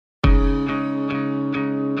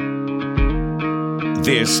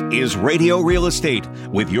This is Radio Real Estate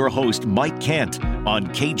with your host, Mike Kent, on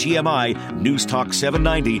KGMI News Talk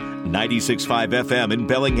 790, 96.5 FM in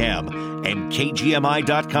Bellingham, and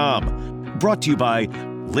KGMI.com. Brought to you by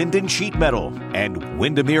Linden Sheet Metal and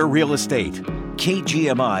Windermere Real Estate.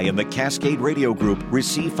 KGMI and the Cascade Radio Group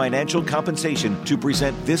receive financial compensation to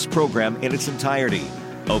present this program in its entirety.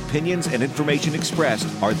 Opinions and information expressed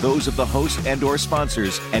are those of the host and/or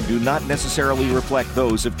sponsors and do not necessarily reflect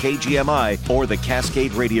those of KGMI or the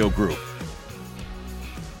Cascade Radio Group.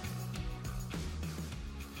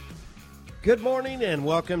 Good morning and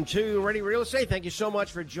welcome to Radio Real Estate. Thank you so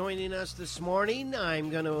much for joining us this morning.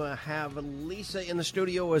 I'm going to have Lisa in the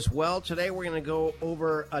studio as well. Today we're going to go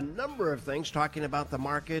over a number of things, talking about the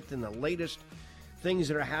market and the latest things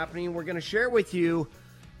that are happening. We're going to share with you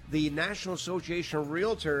the National Association of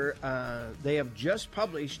Realtor. They have just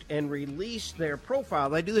published and released their profile.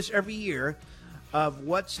 They do this every year of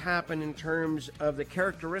what's happened in terms of the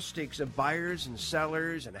characteristics of buyers and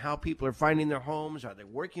sellers and how people are finding their homes. Are they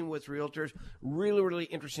working with realtors? Really, really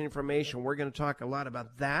interesting information. We're going to talk a lot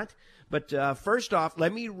about that. But first off,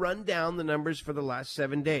 let me run down the numbers for the last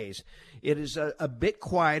 7 days. It is a bit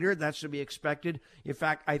quieter. That's to be expected. In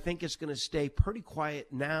fact, I think it's going to stay pretty quiet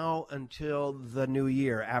now until the new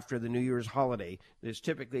year, after the New Year's holiday. There's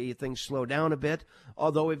typically things slow down a bit,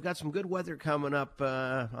 although we've got some good weather coming up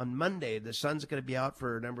on Monday. The sun's going to be out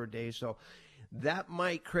for a number of days, so that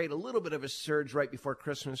might create a little bit of a surge right before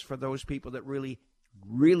Christmas for those people that really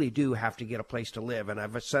do have to get a place to live. And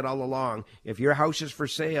I've said all along, if your house is for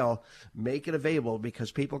sale, make it available,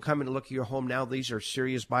 because people come in to look at your home now. These are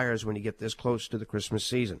serious buyers when you get this close to the Christmas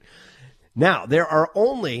season. Now, there are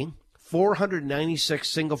only 496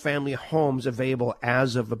 single-family homes available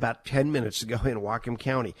as of about 10 minutes ago in Whatcom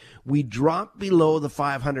County. We dropped below the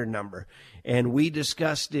 500 number, and we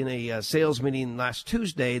discussed in a sales meeting last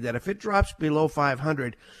Tuesday that if it drops below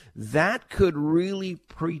 500, that could really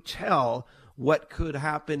pretell what could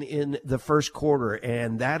happen in the first quarter,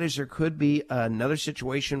 and that is there could be another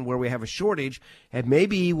situation where we have a shortage, and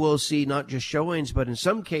maybe we'll see not just showings, but in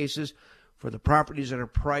some cases, for the properties that are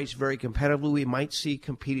priced very competitively, we might see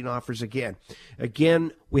competing offers again.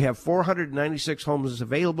 Again, we have 496 homes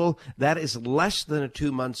available. That is less than a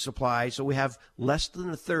 2-month supply, so we have less than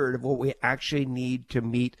a third of what we actually need to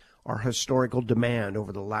meet our historical demand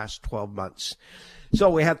over the last 12 months. So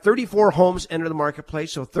we had 34 homes enter the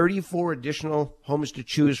marketplace, so 34 additional homes to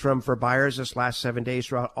choose from for buyers this last 7 days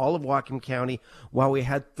throughout all of Whatcom County, while we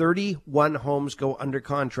had 31 homes go under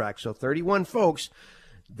contract. So 31 folks,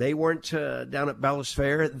 they weren't down at Bellis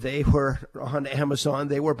Fair. They were on Amazon.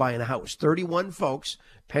 They were buying a house. 31 folks,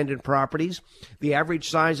 pendant properties. The average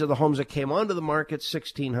size of the homes that came onto the market,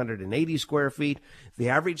 1,680 square feet. The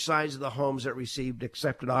average size of the homes that received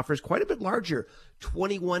accepted offers, quite a bit larger,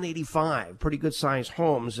 2,185. Pretty good sized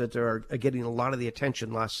homes that are getting a lot of the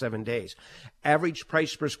attention the last 7 days. Average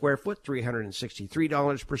price per square foot,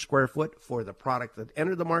 $363 per square foot for the product that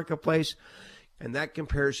entered the marketplace. And that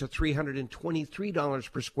compares to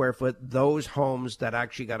 $323 per square foot, those homes that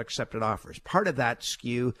actually got accepted offers. Part of that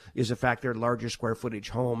skew is the fact they're larger square footage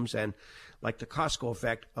homes, and like the Costco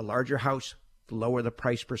effect, a larger house, lower the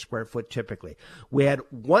price per square foot typically. We had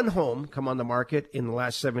one home come on the market in the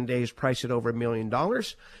last 7 days priced at over $1 million,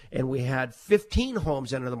 and we had 15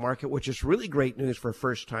 homes enter the market, which is really great news for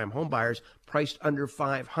first-time home buyers, priced under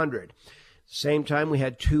 $500,000. Same time, we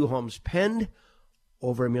had 2 homes penned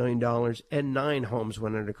over $1 million, and 9 homes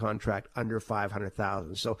went under contract under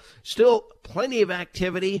 $500,000. So still plenty of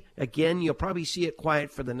activity. Again, you'll probably see it quiet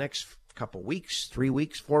for the next couple weeks, 3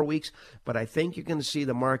 weeks, 4 weeks, but I think you're going to see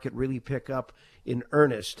the market really pick up in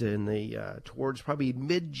earnest in the towards probably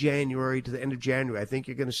mid-January to the end of January. I think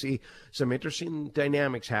you're going to see some interesting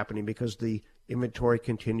dynamics happening because the inventory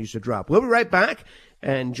continues to drop. We'll be right back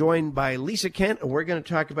and joined by Lisa Kent, and we're going to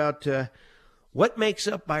talk about what makes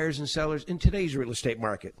up buyers and sellers in today's real estate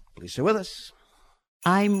market. Please stay with us.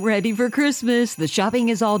 I'm ready for Christmas. The shopping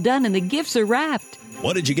is all done and the gifts are wrapped.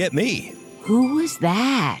 What did you get me? Who was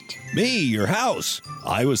that? Me, your house.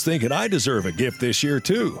 I was thinking I deserve a gift this year,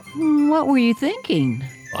 too. What were you thinking?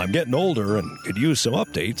 I'm getting older and could use some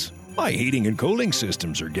updates. My heating and cooling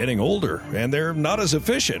systems are getting older, and they're not as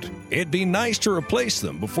efficient. It'd be nice to replace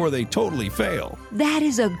them before they totally fail. That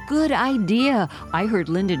is a good idea. I heard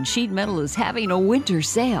Linden Sheet Metal is having a winter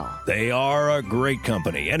sale. They are a great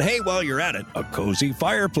company. And hey, while you're at it, a cozy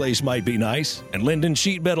fireplace might be nice. And Linden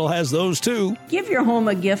Sheet Metal has those, too. Give your home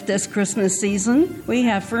a gift this Christmas season. We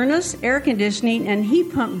have furnace, air conditioning, and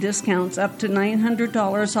heat pump discounts up to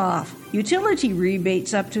 $900 off. utility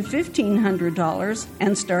rebates up to $1,500,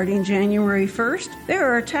 and starting January 1st, there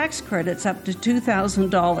are tax credits up to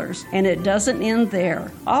 $2,000, and it doesn't end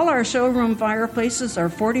there. All our showroom fireplaces are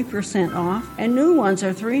 40% off, and new ones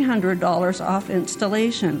are $300 off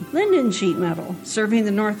installation. Linden Sheet Metal, serving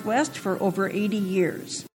the Northwest for over 80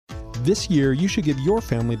 years. This year, you should give your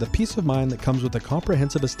family the peace of mind that comes with a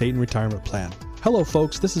comprehensive estate and retirement plan. Hello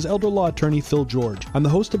folks, this is elder law attorney Phil George. I'm the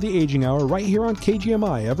host of the Aging Hour right here on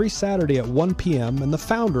KGMI every Saturday at 1 p.m. and the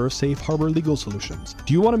founder of Safe Harbor Legal Solutions.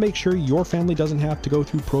 Do you want to make sure your family doesn't have to go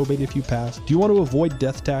through probate if you pass? Do you want to avoid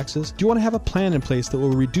death taxes? Do you want to have a plan in place that will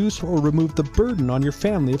reduce or remove the burden on your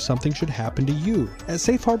family if something should happen to you? At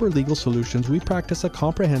Safe Harbor Legal Solutions, we practice a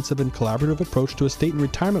comprehensive and collaborative approach to estate and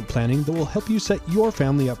retirement planning that will help you set your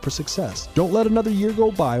family up for success. Don't let another year go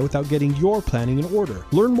by without getting your planning in order.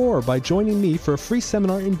 Learn more by joining me for a free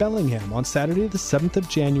seminar in Bellingham on Saturday the 7th of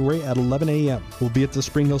January at 11 a.m. We'll be at the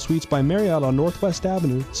Spring Hill Suites by Marriott on Northwest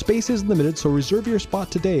Avenue. Space is limited, so reserve your spot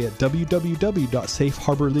today at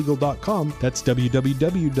www.safeharborlegal.com. That's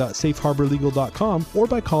www.safeharborlegal.com, or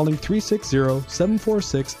by calling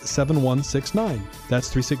 360-746-7169.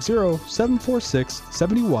 That's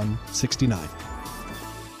 360-746-7169.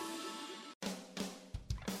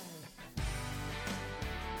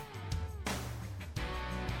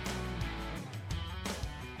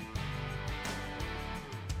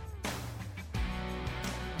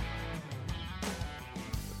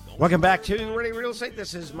 Welcome back to Ready Real Estate.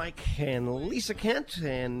 This is Mike and Lisa Kent,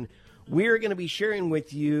 and we're going to be sharing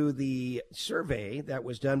with you the survey that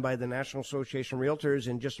was done by the National Association of Realtors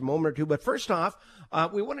in just a moment or two. But first off,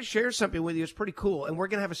 we want to share something with you. It's pretty cool, and we're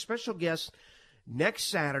going to have a special guest next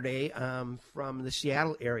Saturday from the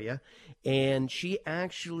Seattle area, and she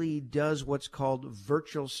actually does what's called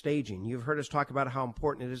virtual staging. You've heard us talk about how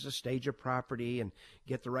important it is to stage a property and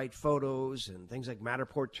get the right photos and things like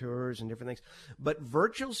Matterport tours and different things. But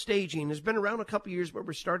virtual staging has been around a couple of years, but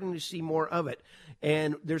we're starting to see more of it.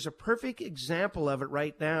 And there's a perfect example of it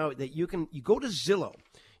right now that you go to Zillow.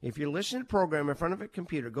 If you're listening to the program in front of a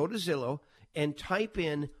computer, go to Zillow and type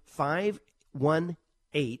in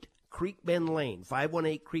 518 Creek Bend Lane,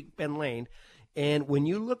 518 Creek Bend Lane. And when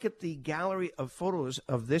you look at the gallery of photos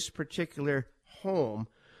of this particular home,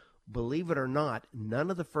 believe it or not, none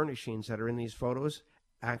of the furnishings that are in these photos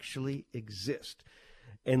actually exist.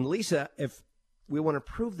 And Lisa, if we want to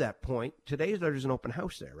prove that point, today there's an open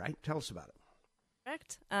house there, right? Tell us about it.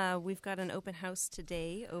 Correct. We've got an open house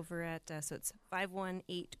today over at, so it's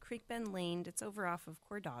 518 Creek Bend Lane. It's over off of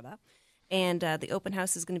Cordata. And the open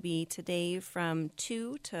house is going to be today from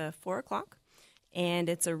 2 to 4 o'clock. And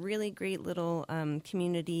it's a really great little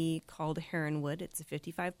community called Heronwood. It's a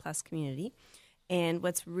 55-plus community. And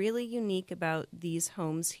what's really unique about these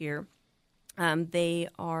homes here, they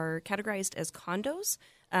are categorized as condos,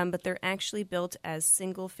 but they're actually built as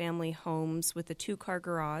single-family homes with a 2-car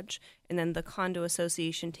garage. And then the condo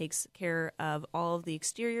association takes care of all of the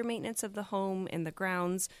exterior maintenance of the home and the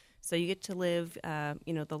grounds. So you get to live, the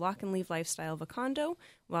lock-and-leave lifestyle of a condo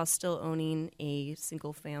while still owning a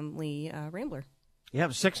single-family Rambler. You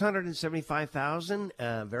have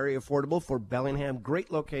 $675,000, very affordable for Bellingham.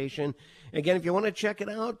 Great location. Again, if you want to check it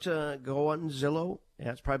out, go on Zillow.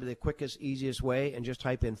 That's probably the quickest, easiest way, and just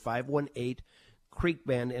type in 518 Creek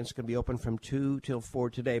Bend, and it's going to be open from 2 till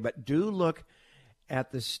 4 today. But do look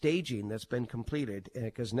at the staging that's been completed,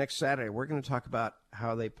 because next Saturday we're going to talk about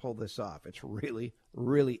how they pull this off. It's really,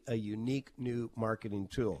 really a unique new marketing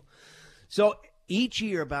tool. So each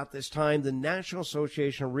year about this time, the National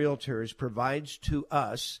Association of Realtors provides to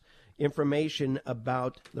us information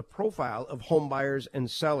about the profile of home buyers and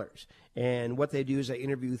sellers. And what they do is they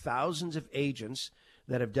interview thousands of agents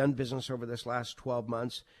that have done business over this last 12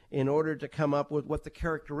 months in order to come up with what the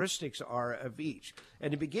characteristics are of each.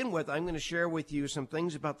 And to begin with, I'm going to share with you some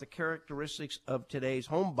things about the characteristics of today's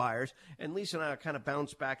home buyers. And Lisa and I will kind of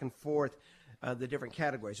bounce back and forth the different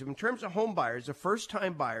categories. So in terms of home buyers, the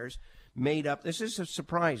first-time buyers made up, this is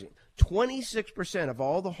surprising, 26% of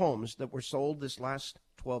all the homes that were sold this last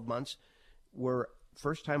 12 months were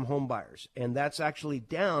first-time home buyers, and that's actually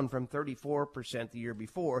down from 34% the year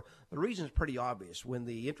before. The reason is pretty obvious. When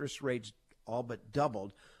the interest rates all but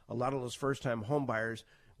doubled, a lot of those first-time home buyers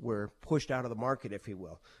were pushed out of the market, if you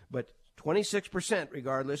will. But 26%,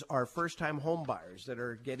 regardless, are first-time home buyers that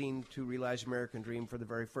are getting to realize American Dream for the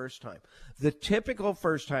very first time. The typical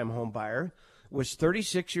first-time home buyer was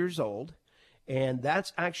 36 years old, and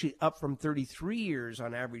that's actually up from 33 years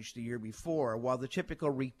on average the year before, while the typical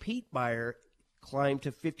repeat buyer climbed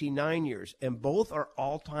to 59 years, and both are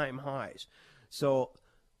all-time highs. So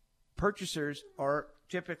purchasers are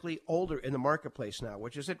typically older in the marketplace now,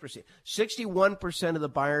 which is interesting. 61% of the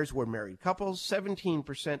buyers were married couples,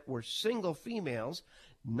 17% were single females,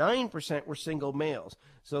 9% were single males.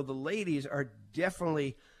 So the ladies are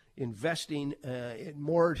definitely investing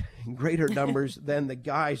in greater numbers than the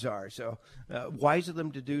guys are. So wise of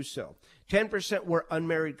them to do so. 10% were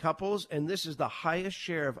unmarried couples, and this is the highest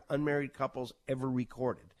share of unmarried couples ever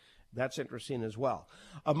recorded. That's interesting as well.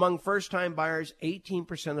 Among first-time buyers,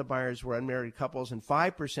 18% of buyers were unmarried couples, and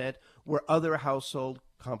 5% were other household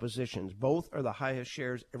compositions. Both are the highest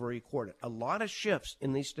shares ever recorded. A lot of shifts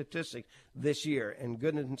in these statistics this year, and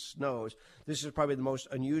goodness knows this is probably the most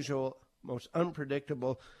unusual, most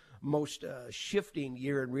unpredictable, most shifting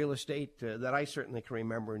year in real estate that I certainly can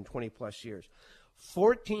remember in 20-plus years.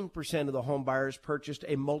 14% of the home buyers purchased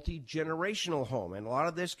a multi-generational home, and a lot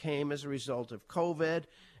of this came as a result of COVID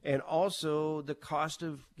and also the cost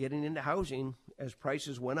of getting into housing. As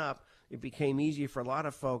prices went up, it became easy for a lot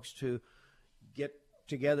of folks to get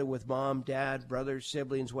together with mom, dad, brothers,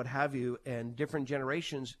 siblings, what have you, and different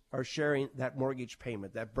generations are sharing that mortgage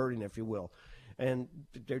payment, that burden, if you will. And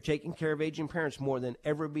they're taking care of aging parents more than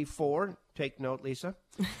ever before. Take note, Lisa.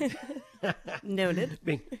 Noted.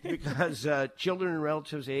 Because children and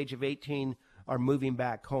relatives the age of 18 are moving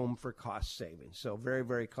back home for cost savings. So very,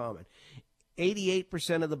 very common.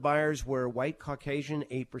 88% of the buyers were white Caucasian,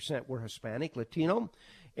 8% were Hispanic, Latino,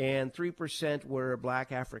 and 3% were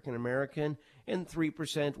Black African American, and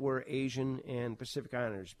 3% were Asian and Pacific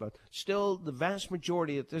Islanders. But still, the vast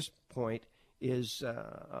majority at this point is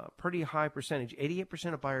a pretty high percentage.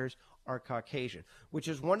 88% of buyers are Caucasian, which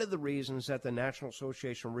is one of the reasons that the National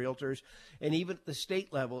Association of Realtors and even at the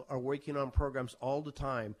state level are working on programs all the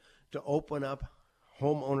time to open up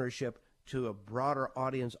home ownership to a broader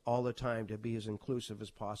audience all the time to be as inclusive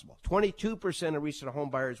as possible. 22% of recent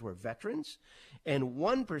home buyers were veterans, and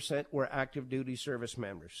 1% were active duty service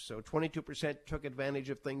members. So 22% took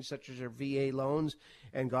advantage of things such as their VA loans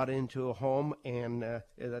and got into a home, and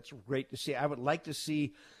that's great to see. I would like to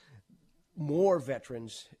see more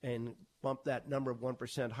veterans and bump that number of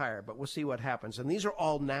 1% higher, but we'll see what happens. And these are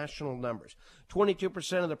all national numbers.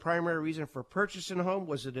 22% of the primary reason for purchasing a home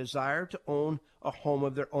was a desire to own a home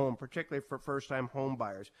of their own, particularly for first-time home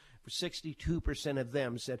buyers. 62% of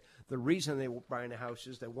them said the reason they were buying a house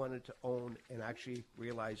is they wanted to own and actually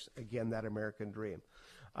realize, again, that American dream.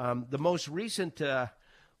 The most recent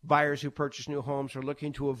buyers who purchase new homes are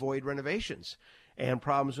looking to avoid renovations and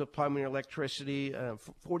problems with plumbing or electricity.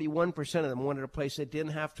 41% of them wanted a place they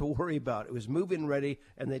didn't have to worry about. It was move-in ready,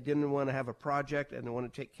 and they didn't want to have a project, and they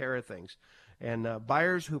want to take care of things. And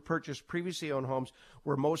buyers who purchased previously owned homes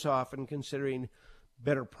were most often considering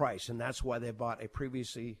better price, and that's why they bought a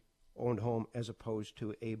previously owned home as opposed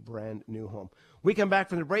to a brand new home. We come back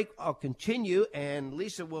from the break. I'll continue, and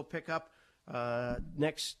Lisa will pick up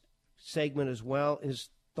next segment as well, is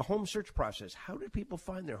the home search process. How did people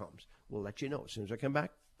find their homes? We'll let you know as soon as I come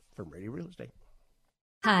back from Radio Real Estate.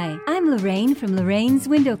 Hi, I'm Lorraine from Lorraine's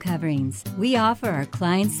Window Coverings. We offer our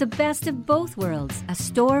clients the best of both worlds, a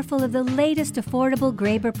store full of the latest affordable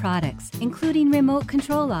Graber products, including remote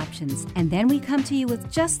control options. And then we come to you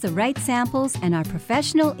with just the right samples, and our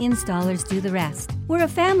professional installers do the rest. We're a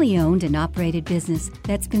family-owned and operated business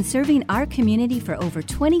that's been serving our community for over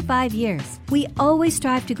 25 years. We always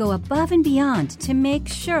strive to go above and beyond to make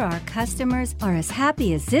sure our customers are as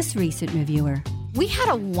happy as this recent reviewer. We had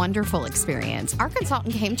a wonderful experience. Our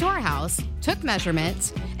consultant came to our house, took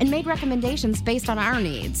measurements, and made recommendations based on our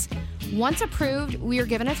needs. Once approved, we were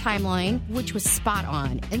given a timeline, which was spot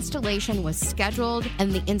on. Installation was scheduled,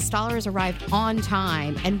 and the installers arrived on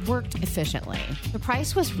time and worked efficiently. The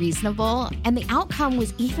price was reasonable, and the outcome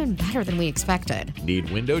was even better than we expected. Need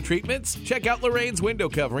window treatments? Check out Lorraine's Window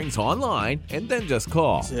Coverings online, and then just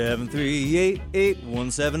call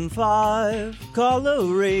 738-8175. Call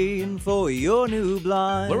Lorraine for your new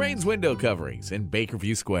blind. Lorraine's Window Coverings in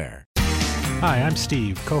Bakerview Square. Hi, I'm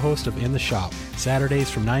Steve, co-host of In the Shop,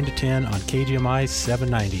 Saturdays from 9 to 10 on KGMI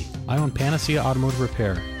 790. I own Panacea Automotive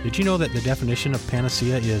Repair. Did you know that the definition of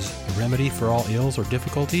Panacea is a remedy for all ills or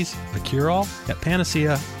difficulties? A cure-all? At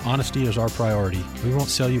Panacea, honesty is our priority. We won't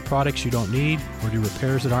sell you products you don't need or do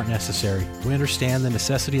repairs that aren't necessary. We understand the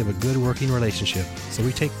necessity of a good working relationship, so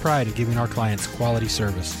we take pride in giving our clients quality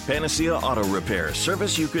service. Panacea Auto Repair,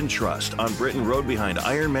 service you can trust on Britain Road behind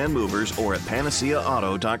Ironman Movers or at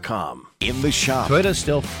panaceaauto.com. In the Shop. Toyota's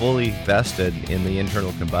still fully vested in the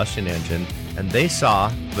internal combustion engine. and they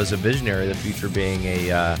saw as a visionary the future being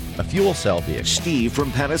a fuel cell vehicle. Steve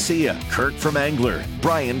from Panacea, Kurt from Angler,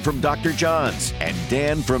 Brian from Dr. John's, and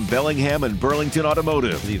Dan from Bellingham and Burlington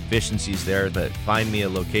Automotive. The efficiencies there, that find me a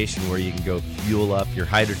location where you can go fuel up your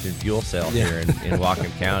hydrogen fuel cell here in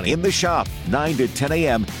Whatcom County. In the shop, 9 to 10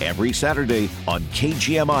 a.m. every Saturday on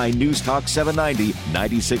KGMI News Talk 790,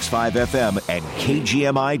 96.5 FM, and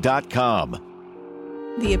KGMI.com.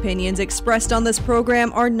 The opinions expressed on this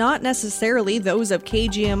program are not necessarily those of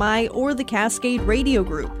KGMI or the Cascade Radio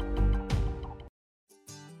Group.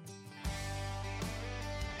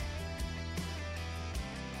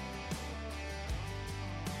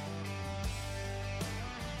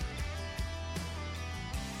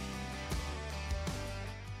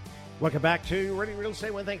 Welcome back to Ready Real Estate. I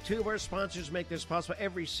want to thank two of our sponsors make this possible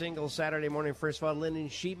every single Saturday morning. First of all, Linden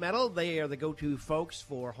Sheet Metal. They are the go-to folks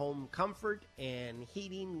for home comfort and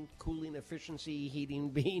heating, cooling efficiency, heating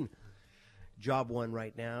being job one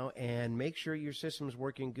right now. And make sure your system's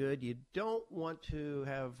working good. You don't want to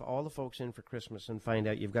have all the folks in for Christmas and find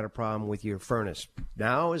out you've got a problem with your furnace.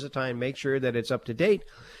 Now is the time. Make sure that it's up to date,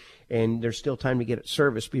 and there's still time to get it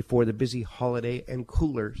serviced before the busy holiday and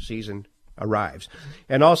cooler season arrives.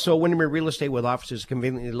 And also, Windermere Real Estate with offices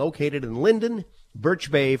conveniently located in Linden, Birch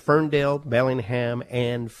Bay, Ferndale, Bellingham,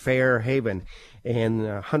 and Fairhaven. And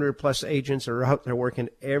 100-plus agents are out there working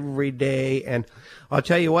every day. And I'll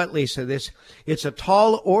tell you what, Lisa, it's a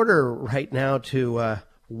tall order right now to,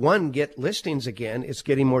 get listings again. It's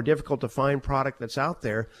getting more difficult to find product that's out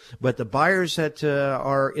there. But the buyers that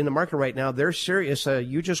are in the market right now, they're serious.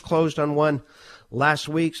 You just closed on one last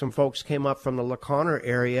week. Some folks came up from the La Conner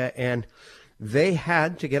area, and they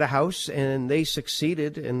had to get a house, and they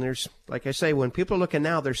succeeded. And there's, like I say, when people are looking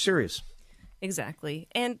now, they're serious. Exactly.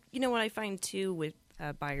 And you know what I find, too, with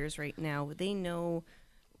buyers right now, they know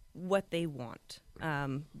what they want.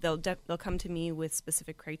 They'll come to me with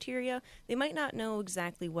specific criteria. They might not know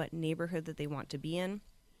exactly what neighborhood that they want to be in,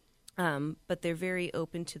 but they're very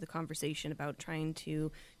open to the conversation about trying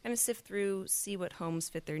to kind of sift through, see what homes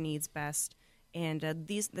fit their needs best. And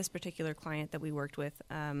this particular client that we worked with,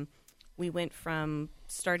 we went from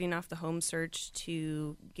starting off the home search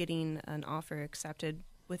to getting an offer accepted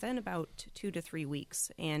within about 2 to 3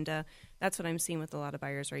 weeks. And that's what I'm seeing with a lot of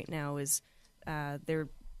buyers right now is they're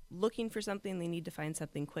looking for something, they need to find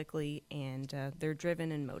something quickly, and they're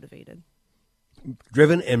driven and motivated.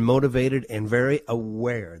 Driven and motivated and very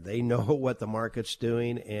aware. They know what the market's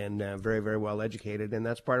doing and very, very well educated. And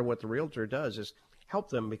that's part of what the realtor does is help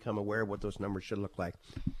them become aware of what those numbers should look like.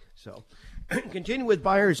 So continue with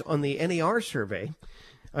buyers on the NAR survey.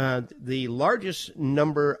 The largest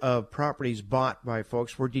number of properties bought by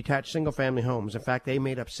folks were detached single-family homes. In fact, they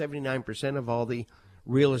made up 79% of all the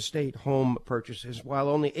real estate home purchases, while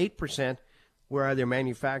only 8% were either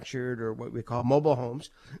manufactured or what we call mobile homes.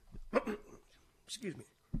 Excuse me.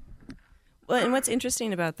 Well, and what's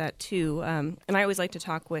interesting about that, too, and I always like to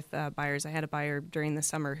talk with buyers. I had a buyer during the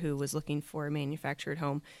summer who was looking for a manufactured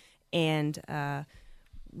home. And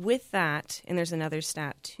with that, and there's another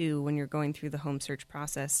stat, too, when you're going through the home search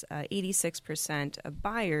process, 86% of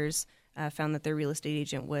buyers found that their real estate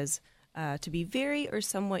agent was to be very or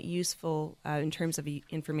somewhat useful in terms of an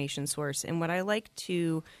information source. And what I like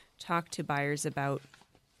to talk to buyers about,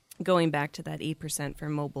 going back to that 8% for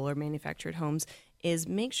mobile or manufactured homes, is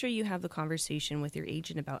make sure you have the conversation with your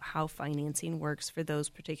agent about how financing works for those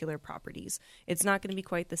particular properties. It's not going to be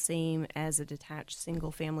quite the same as a detached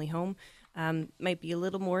single-family home. Might be a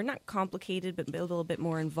little more, not complicated, but a little bit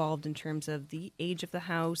more involved in terms of the age of the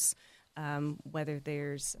house, whether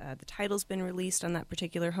there's the title's been released on that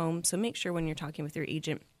particular home. So make sure when you're talking with your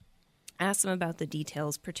agent, ask them about the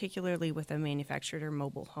details, particularly with a manufactured or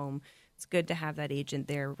mobile home. It's good to have that agent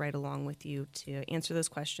there right along with you to answer those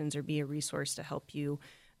questions or be a resource to help you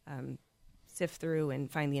sift through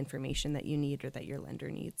and find the information that you need or that your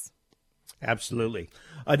lender needs. Absolutely.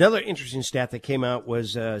 Another interesting stat that came out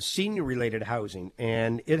was senior-related housing,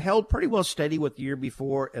 and it held pretty well steady with the year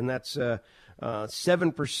before, and that's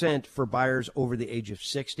 7% for buyers over the age of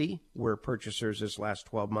 60 were purchasers this last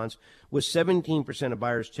 12 months, with 17% of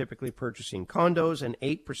buyers typically purchasing condos and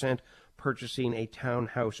 8% purchasing a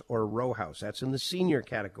townhouse or a row house. That's in the senior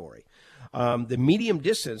category. The medium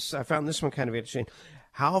distance, I found this one kind of interesting.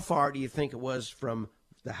 How far do you think it was from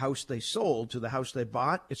the house they sold to the house they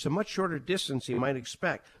bought? It's a much shorter distance than you might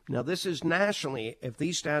expect. Now, this is nationally. If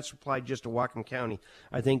these stats applied just to Whatcom County,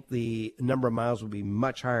 I think the number of miles would be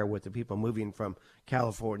much higher with the people moving from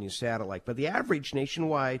California satellite. But the average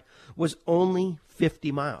nationwide was only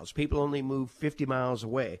 50 miles. People only moved 50 miles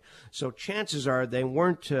away. So chances are they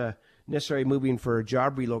weren't necessarily moving for a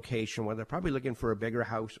job relocation, where they're probably looking for a bigger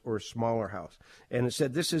house or a smaller house. And it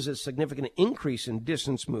said this is a significant increase in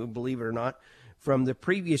distance move, believe it or not, from the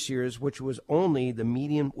previous years, which was only, the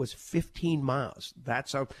median was 15 miles.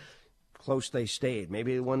 That's how close they stayed.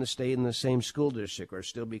 Maybe they wanted to stay in the same school district or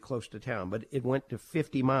still be close to town, but it went to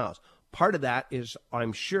 50 miles. Part of that is,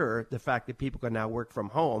 I'm sure, the fact that people can now work from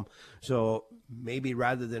home. So maybe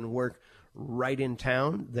rather than work right in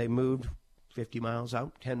town, they moved 50 miles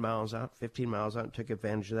out, 10 miles out, 15 miles out, and took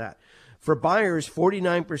advantage of that. For buyers,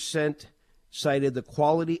 49% cited the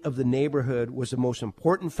quality of the neighborhood was the most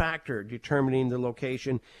important factor determining the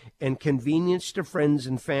location, and convenience to friends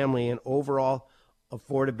and family, and overall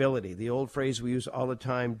affordability. The old phrase we use all the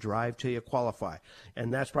time, drive till you qualify.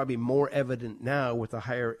 And that's probably more evident now with the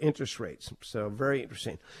higher interest rates. So very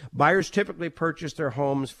interesting. Buyers typically purchase their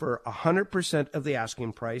homes for 100% of the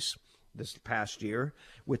asking price this past year,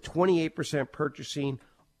 with 28% purchasing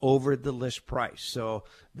over the list price. So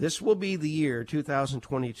this will be the year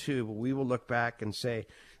 2022, but we will look back and say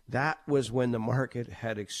that was when the market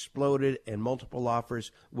had exploded and multiple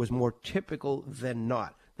offers was more typical than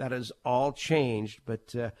not. That has all changed,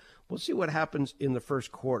 but we'll see what happens in the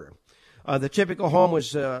first quarter. The typical home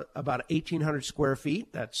was about 1,800 square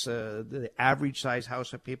feet. That's the average size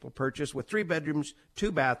house that people purchase, with 3 bedrooms,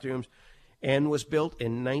 2 bathrooms, and was built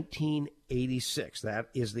in 1986. That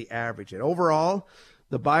is the average. And overall,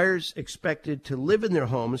 the buyers expected to live in their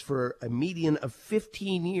homes for a median of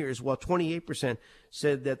 15 years, while 28%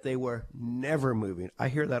 said that they were never moving. I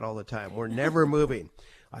hear that all the time. We're never moving.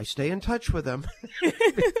 I stay in touch with them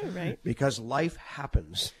right, because life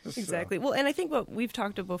happens. Exactly. Well, and I think what we've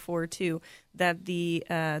talked about before too, that the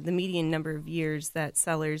median number of years that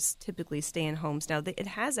sellers typically stay in homes now, it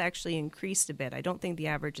has actually increased a bit. I don't think the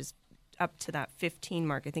average is up to that 15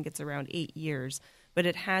 mark. I think it's around 8 years, but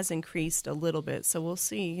it has increased a little bit. So we'll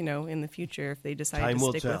see, in the future if they decide to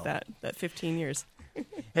stick with that 15 years.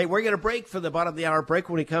 Hey, we're going to break for the bottom of the hour break.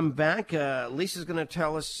 When we come back, Lisa's going to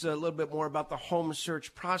tell us a little bit more about the home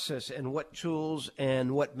search process and what tools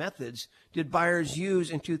and what methods did buyers use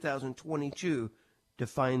in 2022 to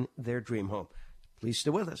find their dream home. Please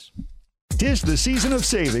stay with us. 'Tis the season of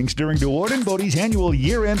savings during DeWard & Bode's annual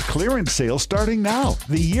year-end clearance sale starting now.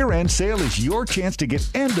 The year-end sale is your chance to get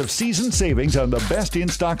end-of-season savings on the best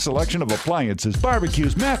in-stock selection of appliances,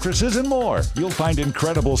 barbecues, mattresses, and more. You'll find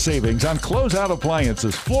incredible savings on closeout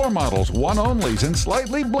appliances, floor models, one-onlys, and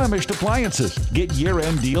slightly blemished appliances. Get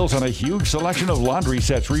year-end deals on a huge selection of laundry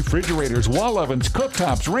sets, refrigerators, wall ovens,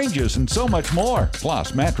 cooktops, ranges, and so much more.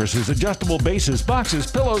 Plus, mattresses, adjustable bases, boxes,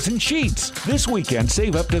 pillows, and sheets. This weekend,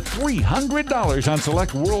 save up to $300 on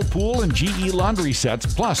select Whirlpool and GE laundry sets,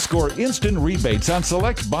 plus score instant rebates on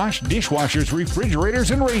select Bosch dishwashers,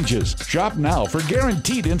 refrigerators, and ranges. Shop now for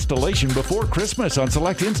guaranteed installation before Christmas on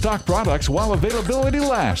select in-stock products while availability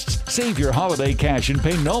lasts. Save your holiday cash and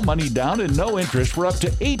pay no money down and no interest for up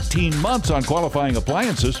to 18 months on qualifying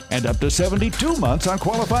appliances and up to 72 months on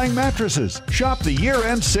qualifying mattresses. Shop the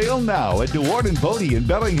year-end sale now at DeWard & Bode in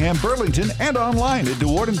Bellingham, Burlington, and online at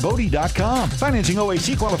DeWardandBode.com. Financing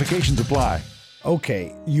OAC qualifications apply.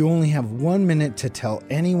 Okay, you only have 1 minute to tell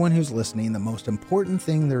anyone who's listening the most important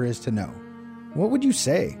thing there is to know. What would you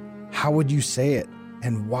say? How would you say it?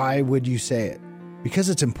 And why would you say it? Because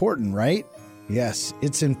it's important, right? Yes,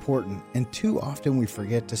 it's important, and too often we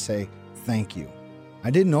forget to say thank you.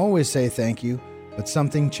 I didn't always say thank you, but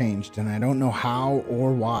something changed, and I don't know how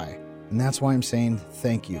or why. And that's why I'm saying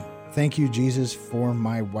thank you. Thank you, Jesus, for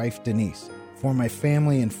my wife, Denise, for my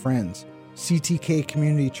family and friends, CTK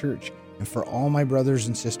Community Church, and for all my brothers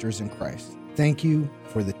and sisters in Christ. Thank you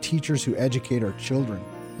for the teachers who educate our children,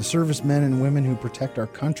 the servicemen and women who protect our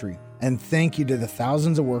country, and thank you to the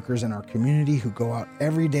thousands of workers in our community who go out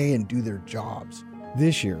every day and do their jobs.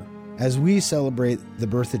 This year, as we celebrate the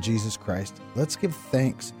birth of Jesus Christ, let's give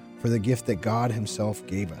thanks for the gift that God Himself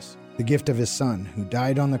gave us, the gift of His Son, who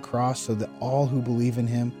died on the cross so that all who believe in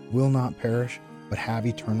Him will not perish, but have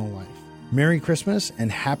eternal life. Merry Christmas and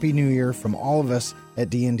Happy New Year from all of us at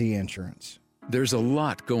D&D Insurance. There's a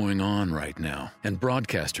lot going on right now, and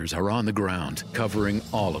broadcasters are on the ground covering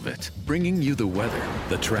all of it, bringing you the weather,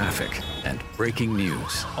 the traffic, and breaking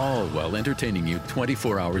news, all while entertaining you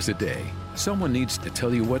 24 hours a day. Someone needs to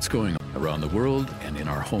tell you what's going on around the world and in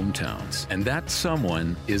our hometowns, and that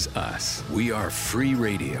someone is us. We are free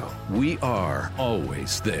radio. We are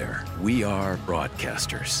always there. We are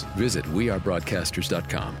broadcasters. Visit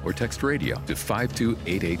wearebroadcasters.com or text radio to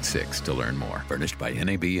 52886 to learn more. Furnished by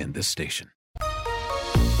NAB and this station.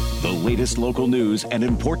 The latest local news and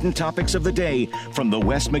important topics of the day from the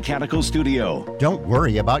West Mechanical Studio. Don't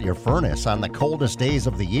worry about your furnace on the coldest days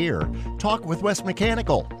of the year. Talk with West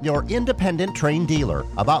Mechanical, your independent Trane dealer,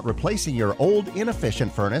 about replacing your old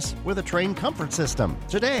inefficient furnace with a Trane comfort system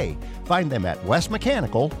today. Find them at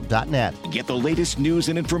westmechanical.net. Get the latest news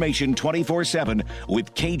and information 24/7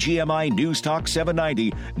 with KGMI News Talk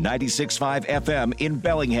 790, 96.5 FM in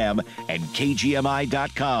Bellingham and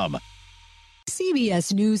KGMI.com.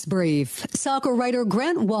 CBS News Brief. Soccer writer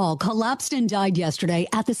Grant Wall collapsed and died yesterday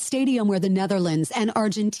at the stadium where the Netherlands and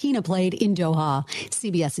Argentina played in Doha.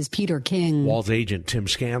 CBS's Peter King. Wall's agent Tim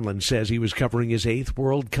Scanlon says he was covering his 8th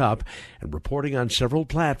World Cup and reporting on several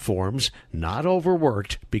platforms, not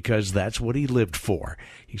overworked because that's what he lived for.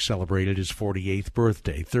 He celebrated his 48th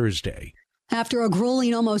birthday Thursday. After a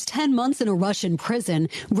grueling almost 10 months in a Russian prison,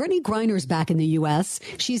 Brittany Griner's back in the U.S.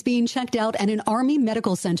 She's being checked out at an Army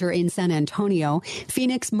medical center in San Antonio.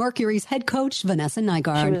 Phoenix Mercury's head coach, Vanessa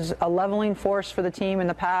Nygaard. She was a leveling force for the team in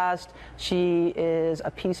the past. She is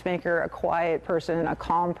a peacemaker, a quiet person, a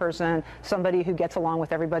calm person, somebody who gets along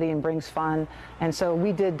with everybody and brings fun. And so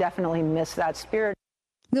we did definitely miss that spirit.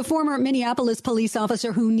 The former Minneapolis police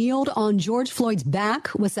officer who kneeled on George Floyd's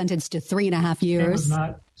back was sentenced to 3.5 years. He was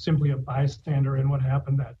not simply a bystander in what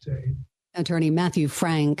happened that day. Attorney Matthew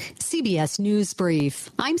Frank, CBS News Brief.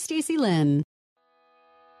 I'm Stacey Lynn.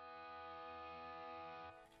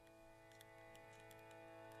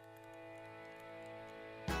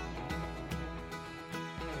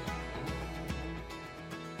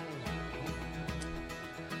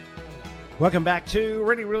 Welcome back to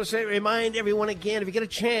Ready Real Estate. Remind everyone again, if you get a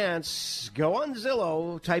chance, go on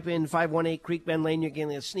Zillow, type in 518 Creek Bend Lane. You're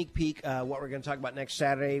getting a sneak peek what we're going to talk about next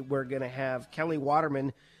Saturday. We're going to have Kelly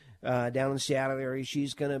Waterman down in the Seattle area.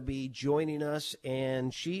 She's going to be joining us,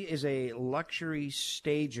 and she is a luxury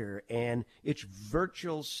stager, and it's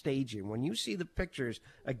virtual staging. When you see the pictures,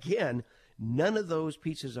 again, none of those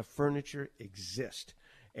pieces of furniture exist.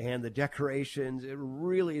 And the decorations, it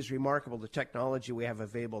really is remarkable, the technology we have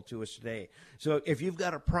available to us today. So if you've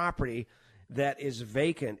got a property that is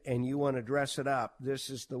vacant and you want to dress it up, this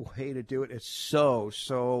is the way to do it. It's so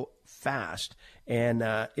fast. And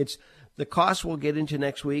it's the cost we'll get into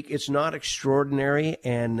next week. It's not extraordinary,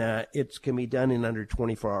 and it can be done in under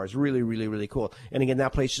 24 hours. Really, really, really cool. And again,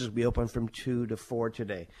 that place will be open from 2 to 4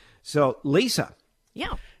 today. So, Lisa.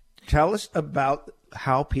 Yeah. Tell us about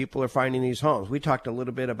how people are finding these homes. We talked a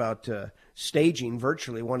little bit about staging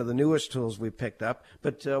virtually, one of the newest tools we picked up.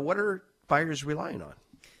 But what are buyers relying on?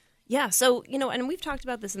 Yeah, so, and we've talked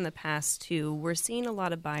about this in the past, too. We're seeing a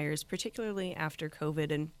lot of buyers, particularly after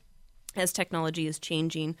COVID and as technology is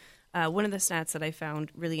changing. One of the stats that I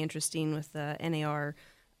found really interesting with the NAR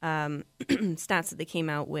stats that they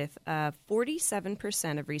came out with,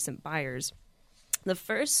 47% of recent buyers, the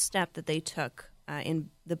first step that they took in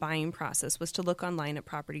the buying process was to look online at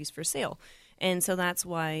properties for sale. And so that's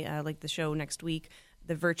why, like the show next week,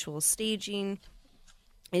 the virtual staging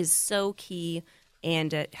is so key,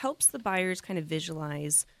 and it helps the buyers kind of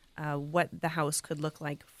visualize what the house could look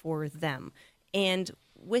like for them. And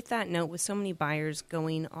with that note, with so many buyers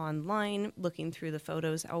going online, looking through the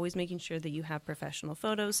photos, always making sure that you have professional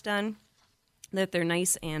photos done, that they're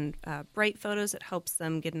nice and bright photos. It helps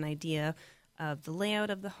them get an idea of the layout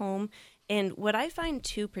of the home. And what I find,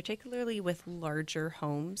 too, particularly with larger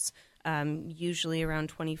homes, usually around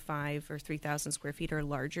 25 or 3,000 square feet or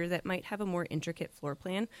larger, that might have a more intricate floor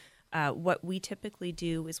plan, what we typically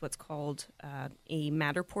do is what's called a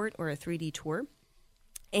Matterport or a 3D tour.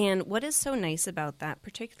 And what is so nice about that,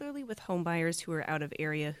 particularly with home buyers who are out of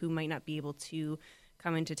area who might not be able to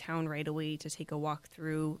come into town right away to take a walk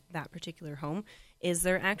through that particular home, is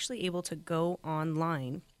they're actually able to go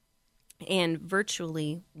online and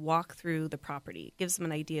virtually walk through the property. It gives them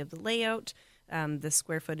an idea of the layout, the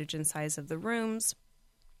square footage and size of the rooms,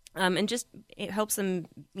 and just it helps them,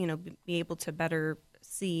 be able to better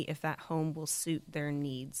see if that home will suit their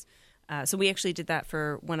needs. So we actually did that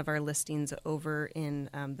for one of our listings over in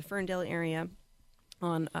the Ferndale area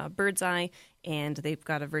on Birdseye, and they've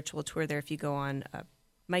got a virtual tour there if you go on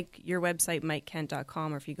your website,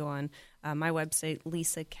 MikeKent.com, or if you go on my website,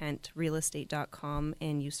 LisaKentRealestate.com,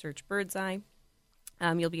 and you search Birdseye,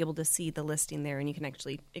 you'll be able to see the listing there, and you can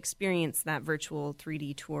actually experience that virtual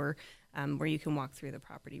 3D tour where you can walk through the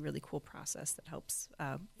property. Really cool process that helps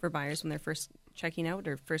for buyers when they're first checking out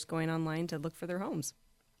or first going online to look for their homes.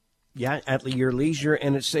 Yeah, at your leisure,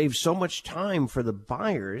 and it saves so much time for the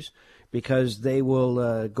buyers because they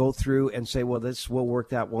will go through and say, well, this will work,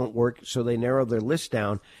 that won't work. So they narrow their list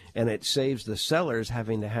down, and it saves the sellers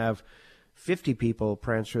having to have 50 people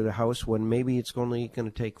prance through the house when maybe it's only going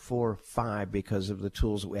to take 4 or 5 because of the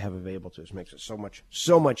tools that we have available to us. It makes it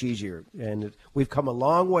so much easier. And we've come a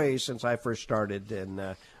long way since I first started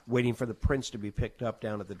and waiting for the prints to be picked up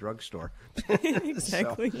down at the drugstore.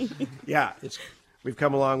 Exactly. So, we've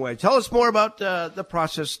come a long way. Tell us more about the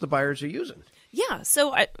process the buyers are using. Yeah,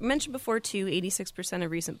 so I mentioned before, too, 86% of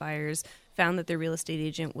recent buyers found that their real estate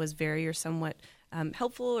agent was very or somewhat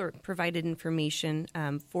helpful or provided information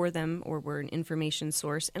for them or were an information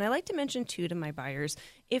source. And I like to mention, too, to my buyers,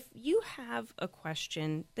 if you have a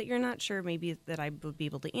question that you're not sure maybe that I would be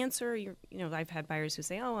able to answer, I've had buyers who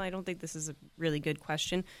say, oh, I don't think this is a really good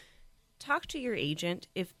question. Talk to your agent.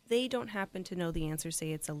 If they don't happen to know the answer,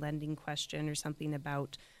 say it's a lending question or something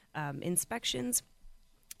about inspections,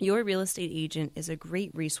 your real estate agent is a great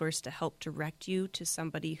resource to help direct you to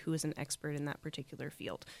somebody who is an expert in that particular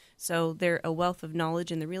field. So they're a wealth of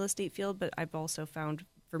knowledge in the real estate field, but I've also found,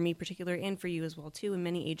 for me particular and for you as well too, and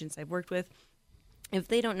many agents I've worked with, if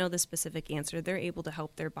they don't know the specific answer, they're able to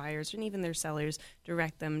help their buyers and even their sellers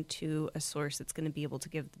direct them to a source that's going to be able to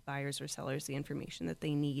give the buyers or sellers the information that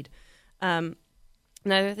they need.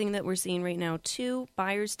 Another thing that we're seeing right now too,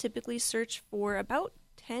 buyers typically search for about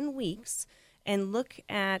 10 weeks and look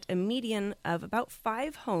at a median of about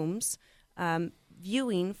 5 homes,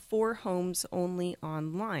 viewing 4 homes only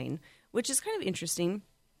online, which is kind of interesting.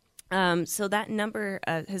 So that number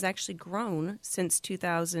has actually grown since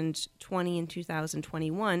 2020 and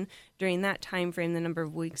 2021. During that time frame, the number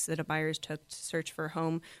of weeks that a buyer took to search for a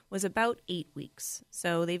home was about 8 weeks.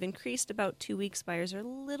 So they've increased about 2 weeks. Buyers are a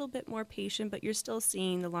little bit more patient, but you're still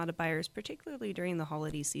seeing a lot of buyers, particularly during the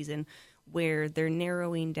holiday season, where they're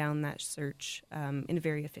narrowing down that search in a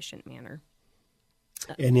very efficient manner.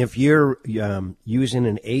 And if you're using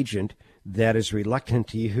an agent that is reluctant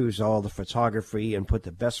to use all the photography and put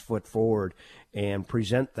the best foot forward and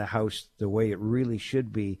present the house the way it really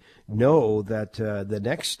should be, know that the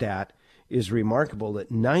next stat is remarkable,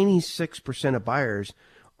 that 96% of buyers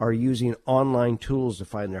are using online tools to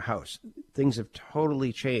find their house. Things have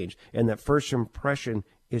totally changed, and that first impression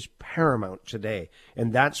is paramount today.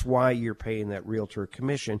 And that's why you're paying that realtor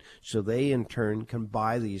commission, so they in turn can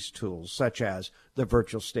buy these tools, such as the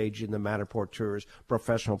virtual staging, the Matterport tours,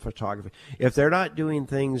 professional photography. If they're not doing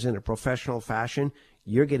things in a professional fashion,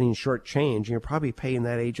 you're getting shortchanged, and you're probably paying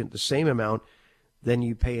that agent the same amount than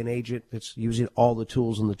you pay an agent that's using all the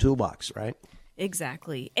tools in the toolbox, right?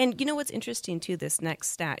 Exactly. And you know what's interesting too, this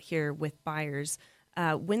next stat here with buyers,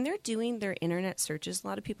 when they're doing their internet searches, a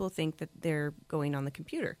lot of people think that they're going on the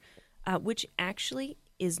computer, which actually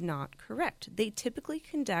is not correct. They typically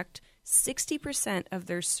conduct 60% of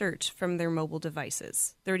their search from their mobile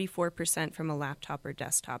devices, 34% from a laptop or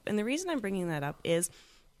desktop. And the reason I'm bringing that up is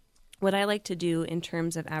what I like to do in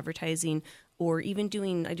terms of advertising, or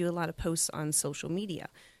even I do a lot of posts on social media.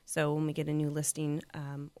 So when we get a new listing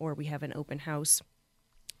or we have an open house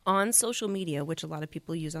on social media, which a lot of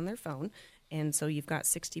people use on their phone, and so you've got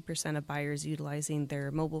 60% of buyers utilizing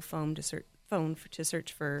their mobile phone to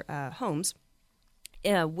search for homes.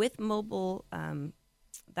 With mobile,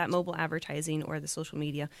 that mobile advertising or the social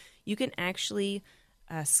media, you can actually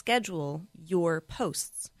schedule your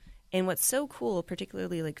posts. And what's so cool,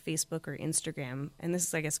 particularly like Facebook or Instagram, and this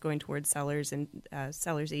is, I guess, going towards sellers and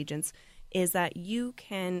sellers agents, is that you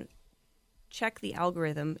can check the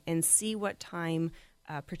algorithm and see what time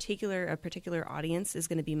a particular audience is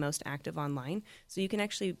going to be most active online. So you can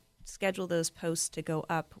actually schedule those posts to go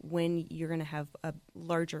up when you're going to have a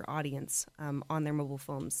larger audience on their mobile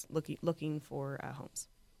phones looking for homes.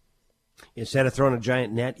 Instead of throwing a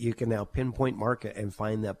giant net, you can now pinpoint market and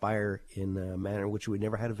find that buyer in a manner which we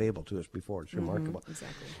never had available to us before. It's remarkable.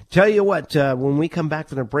 Exactly. Tell you what, when we come back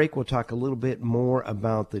from the break, we'll talk a little bit more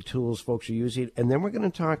about the tools folks are using, and then we're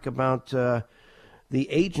going to talk about the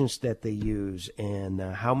agents that they use and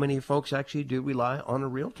how many folks actually do rely on a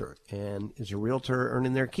realtor. And is a realtor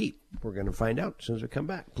earning their keep? We're going to find out as soon as we come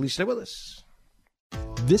back. Please stay with us.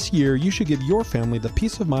 This year, you should give your family the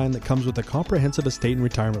peace of mind that comes with a comprehensive estate and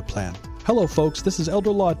retirement plan. Hello, folks. This is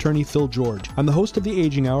elder law attorney Phil George. I'm the host of The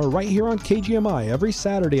Aging Hour right here on KGMI every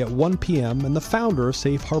Saturday at 1 p.m. and the founder of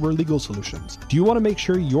Safe Harbor Legal Solutions. Do you want to make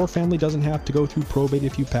sure your family doesn't have to go through probate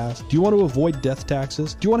if you pass? Do you want to avoid death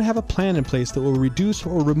taxes? Do you want to have a plan in place that will reduce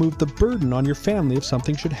or remove the burden on your family if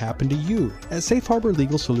something should happen to you? At Safe Harbor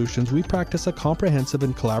Legal Solutions, we practice a comprehensive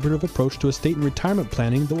and collaborative approach to estate and retirement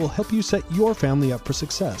planning that will help you set your family up for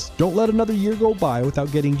success. Don't let another year go by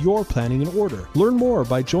without getting your planning in order. Learn more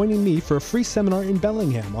by joining me for for a free seminar in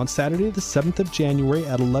Bellingham on Saturday the 7th of January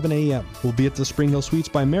at 11 a.m. We'll be at the Spring Hill Suites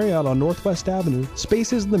by Marriott on Northwest Avenue.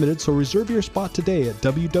 Space is limited, so reserve your spot today at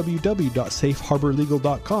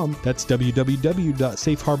www.safeharborlegal.com. That's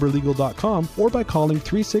www.safeharborlegal.com, or by calling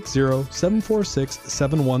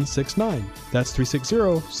 360-746-7169. That's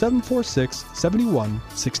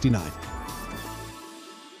 360-746-7169.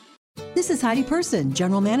 This is Heidi Person,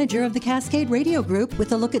 General Manager of the Cascade Radio Group,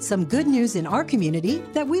 with a look at some good news in our community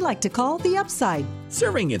that we like to call the upside.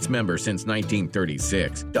 Serving its members since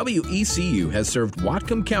 1936, WECU has served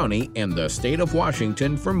Whatcom County and the state of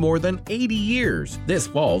Washington for more than 80 years. This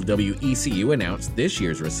fall, WECU announced this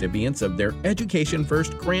year's recipients of their Education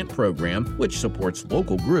First grant program, which supports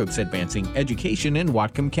local groups advancing education in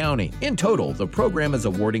Whatcom County. In total, the program is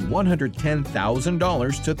awarding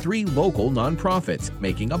 $110,000 to 3 local nonprofits,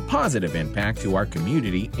 making a positive impact to our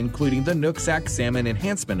community, including the Nooksack Salmon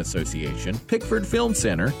Enhancement Association, Pickford Film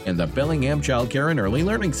Center, and the Bellingham Child Care and Early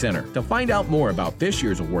Learning Center. To find out more about this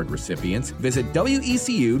year's award recipients, visit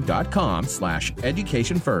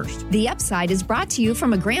wecu.com/educationfirst. The Upside is brought to you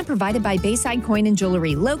from a grant provided by Bayside Coin and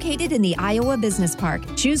Jewelry, located in the Iowa Business Park.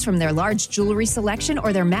 Choose from their large jewelry selection,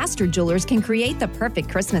 or their master jewelers can create the perfect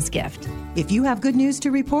Christmas gift. If you have good news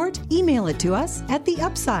to report, email it to us at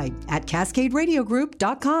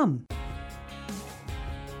theupside@cascaderadiogroup.com.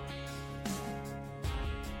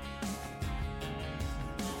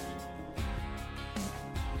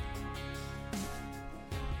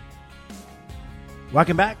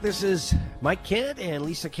 Welcome back. This is Mike Kent and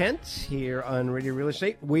Lisa Kent here on Radio Real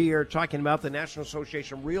Estate. We are talking about the National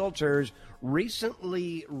Association of Realtors'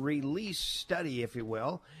 recently released study, if you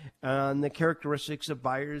will, on the characteristics of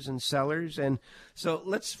buyers and sellers. And so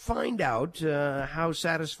let's find out how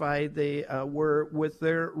satisfied they were with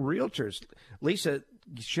their realtors. Lisa,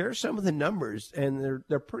 share some of the numbers, and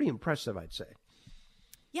they're pretty impressive, I'd say.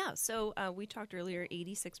 Yeah, so we talked earlier,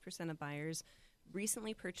 86% of buyers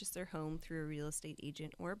recently purchased their home through a real estate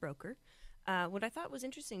agent or a broker. What I thought was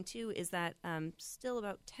interesting, too, is that still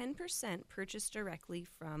about 10% purchased directly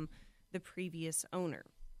from the previous owner.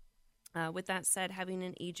 With that said, having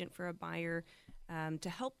an agent for a buyer to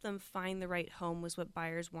help them find the right home was what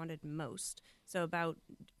buyers wanted most. So about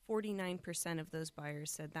 49% of those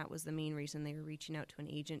buyers said that was the main reason they were reaching out to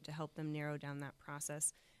an agent to help them narrow down that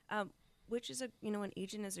process. Which is an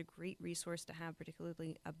agent is a great resource to have,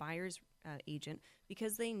 particularly a buyer's agent,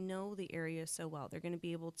 because they know the area so well. They're going to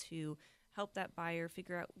be able to help that buyer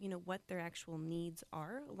figure out, what their actual needs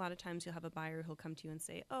are. A lot of times you'll have a buyer who'll come to you and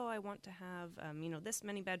say, oh, I want to have, this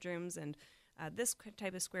many bedrooms and this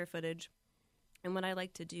type of square footage. And what I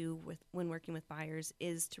like to do when working with buyers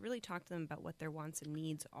is to really talk to them about what their wants and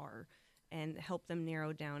needs are, and help them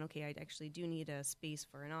narrow down, okay, I actually do need a space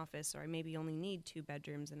for an office, or I maybe only need 2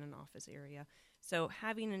 bedrooms in an office area. So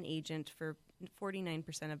having an agent for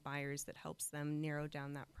 49% of buyers that helps them narrow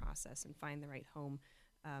down that process and find the right home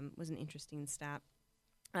was an interesting stat.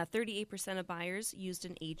 38% of buyers used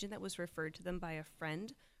an agent that was referred to them by a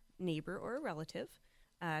friend, neighbor, or a relative.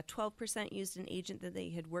 12% used an agent that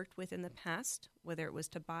they had worked with in the past, whether it was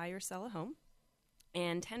to buy or sell a home.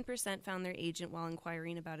 And 10% found their agent while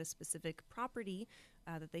inquiring about a specific property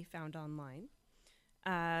that they found online.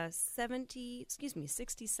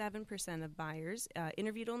 67% of buyers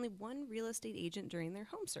interviewed only one real estate agent during their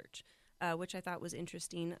home search, which I thought was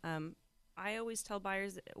interesting. I always tell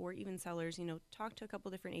buyers or even sellers, talk to a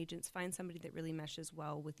couple different agents, find somebody that really meshes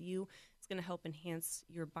well with you. It's going to help enhance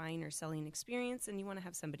your buying or selling experience, and you want to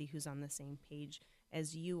have somebody who's on the same page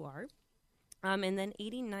as you are. And then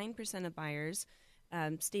 89% of buyers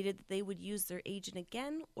stated that they would use their agent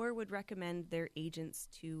again or would recommend their agents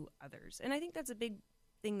to others. And I think that's a big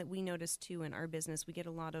thing that we notice, too, in our business. We get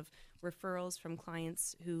a lot of referrals from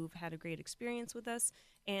clients who've had a great experience with us.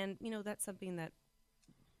 And, that's something that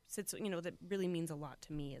that really means a lot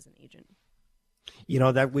to me as an agent.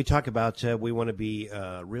 That we talk about, we want to be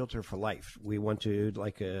a realtor for life. We want to,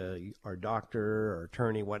 like our doctor or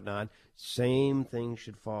attorney, whatnot, same thing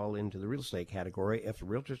should fall into the real estate category. If the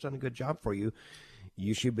realtor's done a good job for you,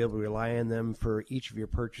 you should be able to rely on them for each of your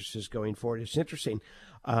purchases going forward. It's interesting.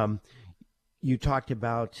 You talked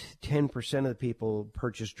about 10% of the people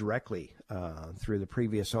purchased directly through the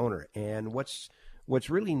previous owner. And what's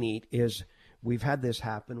really neat is we've had this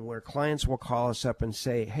happen where clients will call us up and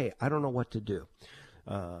say, hey, I don't know what to do.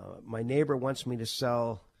 My neighbor wants to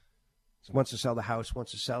sell the house,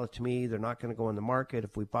 wants to sell it to me. They're not going to go on the market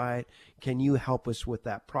if we buy it. Can you help us with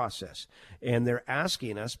that process? And they're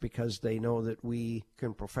asking us because they know that we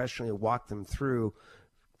can professionally walk them through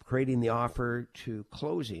creating the offer to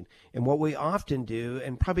closing. And what we often do,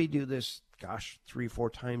 and probably do this,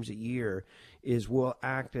 3-4 times a year, is we'll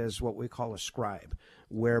act as what we call a scribe,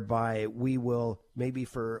 whereby we will, maybe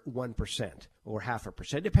for 1% or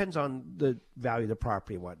 0.5%, depends on the value of the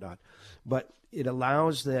property and whatnot, but it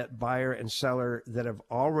allows that buyer and seller that have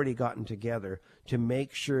already gotten together to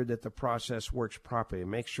make sure that the process works properly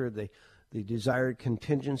and make sure the desired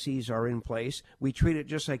contingencies are in place. We treat it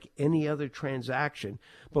just like any other transaction,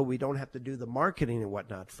 but we don't have to do the marketing and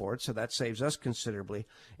whatnot for it, so that saves us considerably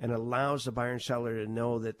and allows the buyer and seller to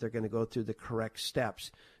know that they're going to go through the correct steps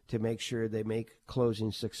to make sure they make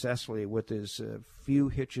closing successfully with as few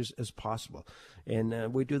hitches as possible.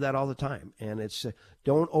 And we do that all the time. And it's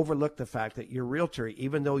don't overlook the fact that your realtor,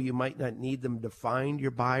 even though you might not need them to find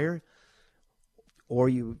your buyer, or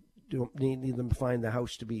you don't need them to find the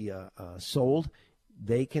house to be sold,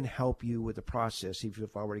 they can help you with the process if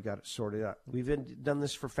you've already got it sorted out. We've done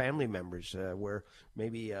this for family members where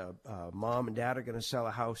maybe mom and dad are going to sell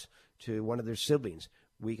a house to one of their siblings.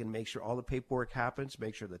 We can make sure all the paperwork happens,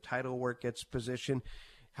 make sure the title work gets positioned,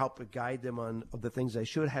 help guide them on the things they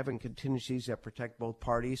should have in contingencies that protect both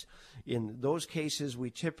parties. In those cases,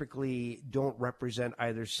 we typically don't represent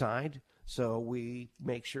either side. So we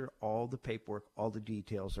make sure all the paperwork, all the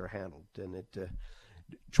details are handled. And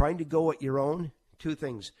trying to go at your own, two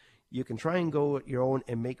things. You can try and go at your own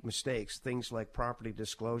and make mistakes, things like property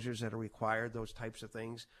disclosures that are required, those types of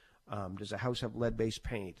things. Does a house have lead-based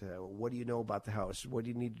paint? What do you know about the house? What do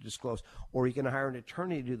you need to disclose? Or you can hire an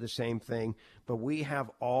attorney to do the same thing. But we have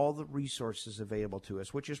all the resources available to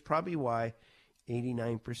us, which is probably why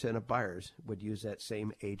 89% of buyers would use that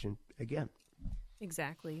same agent again.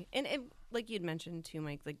 Exactly. And like you'd mentioned too,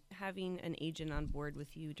 Mike, like having an agent on board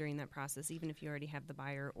with you during that process, even if you already have the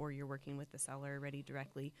buyer or you're working with the seller already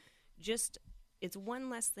directly, just it's one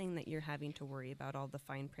less thing that you're having to worry about, all the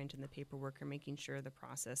fine print and the paperwork, or making sure the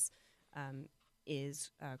process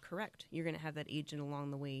is correct. You're going to have that agent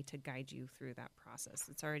along the way to guide you through that process.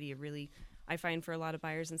 It's already I find for a lot of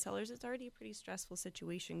buyers and sellers, it's already a pretty stressful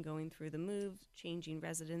situation going through the move, changing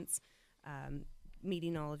residence,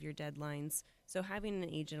 meeting all of your deadlines. So having an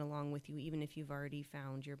agent along with you, even if you've already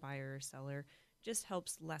found your buyer or seller, just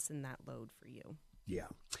helps lessen that load for you. Yeah.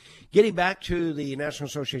 Getting back to the National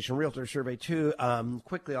Association Realtor Survey, too,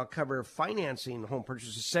 quickly I'll cover financing home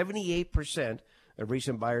purchases. 78% of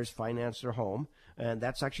recent buyers finance their home, and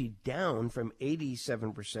that's actually down from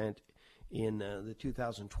 87% in the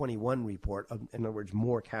 2021 report. In other words,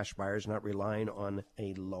 more cash buyers not relying on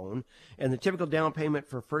a loan. And the typical down payment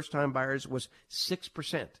for first-time buyers was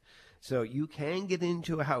 6%. So you can get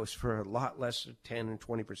into a house for a lot less than 10 and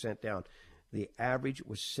 20% down. The average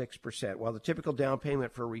was 6%, while the typical down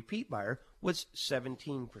payment for a repeat buyer was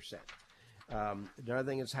 17%. Another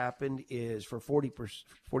thing that's happened is for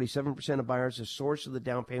 47% of buyers, the source of the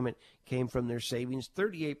down payment came from their savings.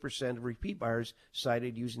 38% of repeat buyers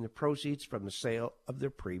cited using the proceeds from the sale of their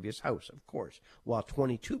previous house, of course, while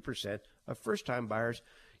 22% of first-time buyers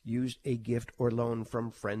used a gift or loan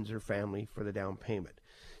from friends or family for the down payment.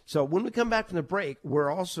 So when we come back from the break, we're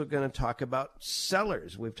also going to talk about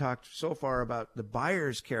sellers. We've talked so far about the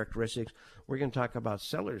buyer's characteristics. We're going to talk about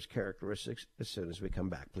sellers' characteristics as soon as we come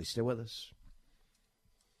back. Please stay with us.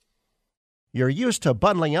 You're used to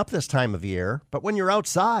bundling up this time of year, but when you're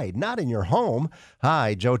outside, not in your home.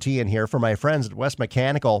 Hi, Joe Tian here for my friends at West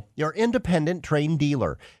Mechanical, your independent Trane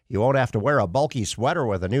dealer. You won't have to wear a bulky sweater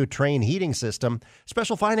with a new Trane heating system.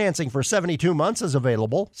 Special financing for 72 months is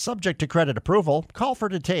available, subject to credit approval. Call for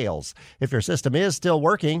details. If your system is still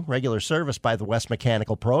working, regular service by the West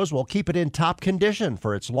Mechanical pros will keep it in top condition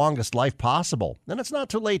for its longest life possible. And it's not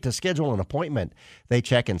too late to schedule an appointment. They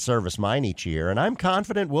check and service mine each year, and I'm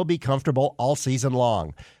confident we'll be comfortable all season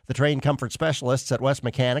long. The Trane comfort specialists at West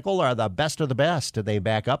Mechanical are the best of the best, and they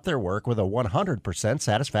back up their work with a 100%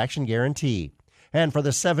 satisfaction guarantee. And for the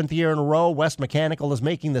 7th year in a row, West Mechanical is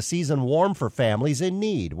making the season warm for families in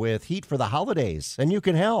need with heat for the holidays, and you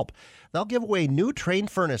can help. They'll give away new Trane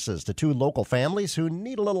furnaces to 2 local families who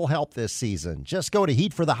need a little help this season. Just go to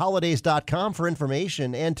heatfortheholidays.com for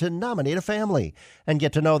information and to nominate a family. And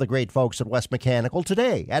get to know the great folks at West Mechanical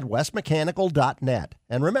today at westmechanical.net.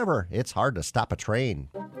 And remember, it's hard to stop a Trane.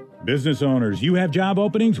 Business owners, you have job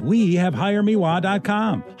openings? We have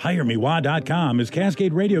HireMeWa.com. HireMeWa.com is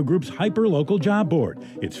Cascade Radio Group's hyper-local job job board.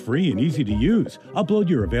 It's free and easy to use. Upload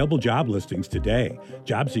your available job listings today.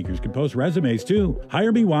 Job seekers can post resumes too.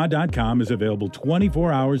 HireMeWa.com is available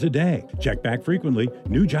 24 hours a day. Check back frequently.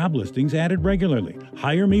 New job listings added regularly.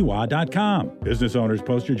 HireMeWa.com. Business owners,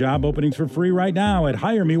 post your job openings for free right now at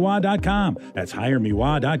HireMeWa.com. That's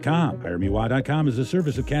HireMeWa.com. HireMeWa.com is a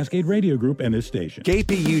service of Cascade Radio Group and this station.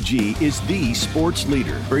 KPUG is the sports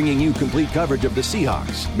leader, bringing you complete coverage of the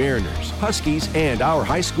Seahawks, Mariners, Huskies, and our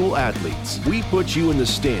high school athletes. We put you in the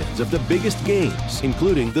stands of the biggest games,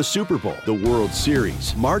 including the Super Bowl, the World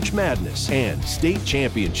Series, March Madness, and state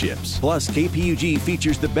championships. Plus, KPUG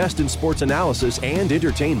features the best in sports analysis and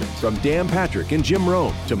entertainment, from Dan Patrick and Jim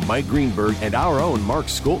Rome to Mike Greenberg and our own Mark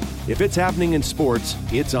Skolten. If it's happening in sports,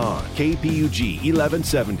 it's on KPUG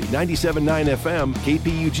 1170, 97.9 FM,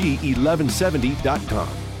 KPUG1170.com.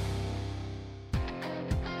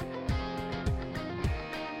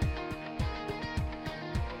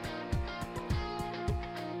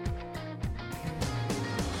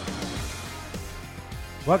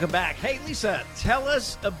 Welcome back. Hey, Lisa, tell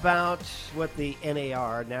us about what the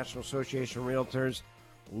NAR, National Association of Realtors,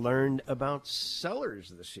 learned about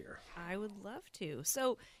sellers this year. I would love to.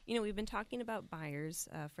 So, we've been talking about buyers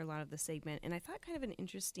for a lot of the segment, and I thought kind of an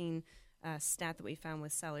interesting stat that we found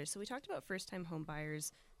with sellers. So we talked about first-time home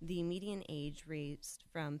buyers. The median age raised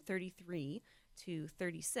from 33 to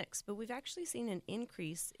 36, but we've actually seen an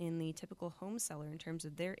increase in the typical home seller in terms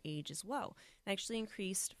of their age as well. It actually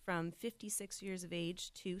increased from 56 years of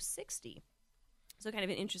age to 60. So kind of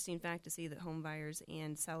an interesting fact to see that home buyers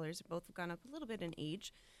and sellers both have gone up a little bit in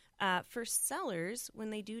age. For sellers,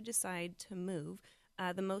 when they do decide to move,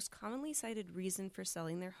 the most commonly cited reason for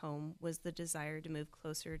selling their home was the desire to move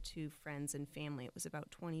closer to friends and family. It was about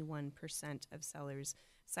 21% of sellers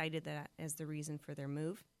cited that as the reason for their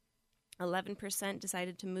move. 11%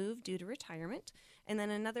 decided to move due to retirement, and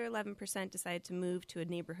then another 11% decided to move to a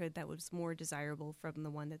neighborhood that was more desirable from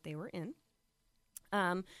the one that they were in.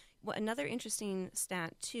 Another interesting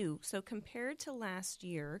stat, too. So compared to last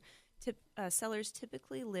year, sellers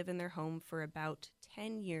typically live in their home for about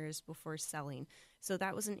 10 years before selling. So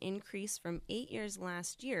that was an increase from 8 years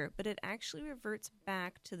last year, but it actually reverts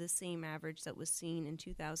back to the same average that was seen in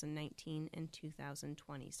 2019 and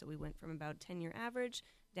 2020. So we went from about 10-year average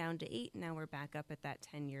down to 8. Now we're back up at that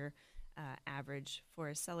 10-year average for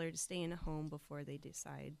a seller to stay in a home before they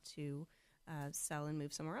decide to sell and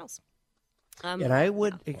move somewhere else. And I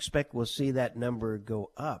would expect we'll see that number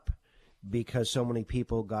go up because so many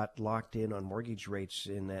people got locked in on mortgage rates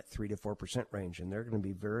in that 3 to 4% range, and they're going to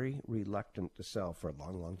be very reluctant to sell for a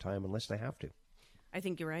long, long time unless they have to. I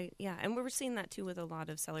think you're right. Yeah, and we're seeing that too with a lot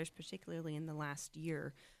of sellers, particularly in the last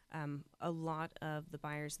year. A lot of the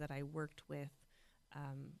buyers that I worked with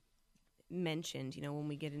mentioned, when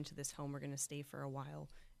we get into this home, we're going to stay for a while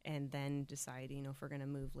and then decide, if we're going to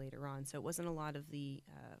move later on. So it wasn't a lot of the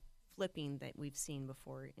flipping that we've seen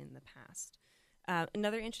before in the past.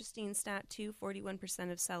 Another interesting stat, too,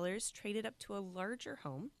 41% of sellers traded up to a larger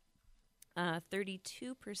home.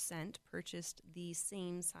 32% purchased the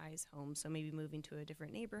same size home, so maybe moving to a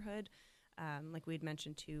different neighborhood. Like we had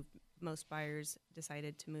mentioned, too, most buyers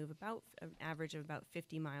decided to move about an average of about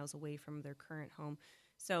 50 miles away from their current home.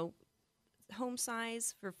 So home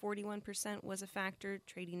size for 41% was a factor,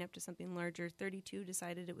 trading up to something larger. 32%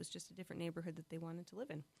 decided it was just a different neighborhood that they wanted to live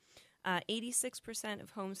in. 86% of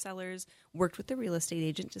home sellers worked with a real estate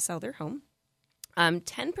agent to sell their home.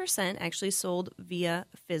 10% actually sold via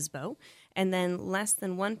FSBO, and then less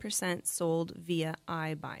than 1% sold via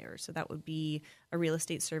iBuyer. So that would be a real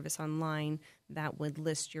estate service online that would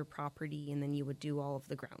list your property, and then you would do all of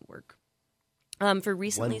the groundwork. For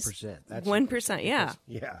recently, 1%. That's 1%. Yeah,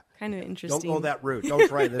 yeah, kind of interesting. Don't go that route. Don't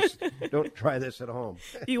try this. Don't try this at home.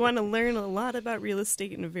 You want to learn a lot about real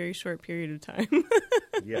estate in a very short period of time.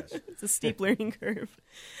 Yes, it's a steep learning curve.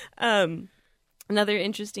 Another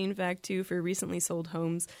interesting fact, too, for recently sold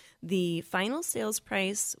homes, the final sales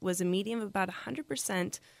price was a median of about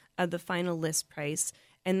 100% of the final list price,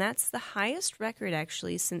 and that's the highest record,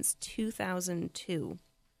 actually, since 2002.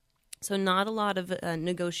 So not a lot of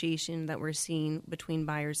negotiation that we're seeing between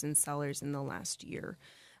buyers and sellers in the last year.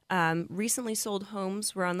 Recently sold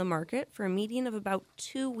homes were on the market for a median of about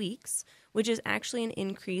 2 weeks, which is actually an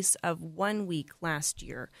increase of 1 week last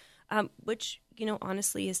year, which,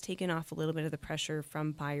 honestly has taken off a little bit of the pressure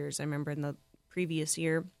from buyers. I remember in the previous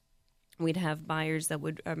year, we'd have buyers that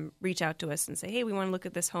would reach out to us and say, hey, we want to look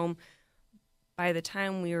at this home. By the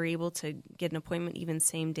time we were able to get an appointment even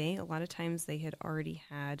same day, a lot of times they had already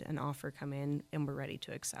had an offer come in and were ready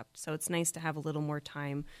to accept. So it's nice to have a little more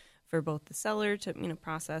time for both the seller to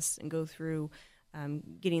process and go through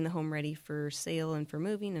getting the home ready for sale and for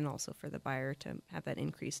moving, and also for the buyer to have that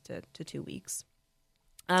increase to 2 weeks.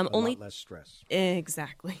 Lot less stress.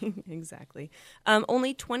 Exactly.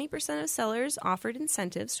 Only 20% of sellers offered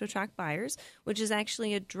incentives to attract buyers, which is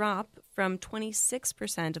actually a drop from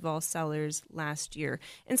 26% of all sellers last year.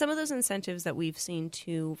 And some of those incentives that we've seen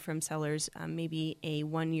too from sellers, maybe a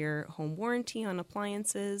 1-year home warranty on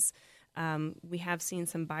appliances. We have seen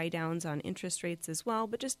some buy downs on interest rates as well,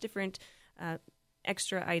 but just different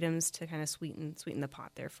extra items to kind of sweeten the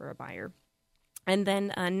pot there for a buyer. And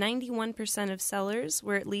then 91% of sellers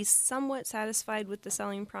were at least somewhat satisfied with the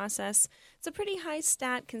selling process. It's a pretty high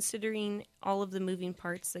stat considering all of the moving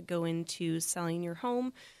parts that go into selling your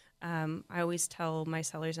home. I always tell my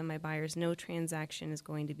sellers and my buyers, no transaction is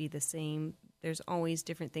going to be the same. There's always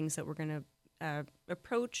different things that we're going to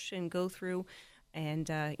approach and go through. And,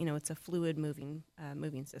 it's a fluid moving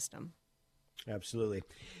system. Absolutely.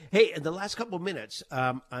 Hey, in the last couple of minutes,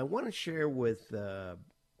 I want to share with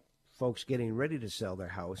folks getting ready to sell their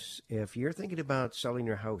house. If you're thinking about selling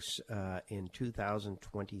your house in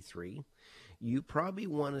 2023, you probably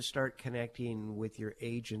want to start connecting with your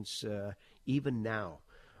agents even now.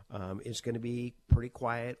 It's going to be pretty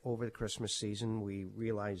quiet over the Christmas season. We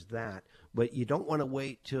realize that. But you don't want to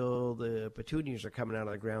wait till the petunias are coming out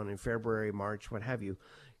of the ground in February, March, what have you.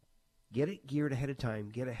 Get it geared ahead of time.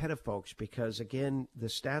 Get ahead of folks because, again, the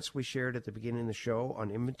stats we shared at the beginning of the show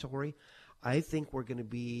on inventory, I think we're going to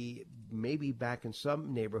be maybe back in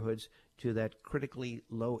some neighborhoods to that critically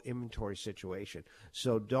low inventory situation.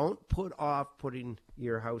 So don't put off putting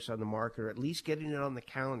your house on the market, or at least getting it on the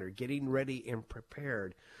calendar, getting ready and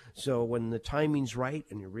prepared. So when the timing's right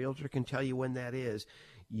and your realtor can tell you when that is,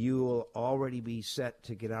 you'll already be set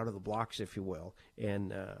to get out of the blocks, if you will.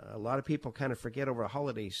 And a lot of people kind of forget over a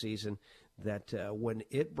holiday season that when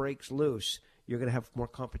it breaks loose, you're going to have more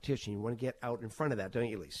competition. You want to get out in front of that, don't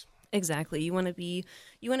you, Lise? Exactly. You want to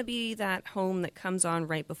be that home that comes on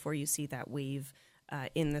right before you see that wave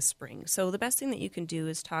in the spring. So the best thing that you can do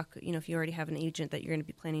is talk, if you already have an agent that you're going to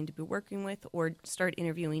be planning to be working with, or start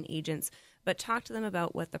interviewing agents, but talk to them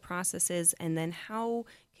about what the process is, and then how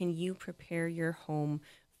can you prepare your home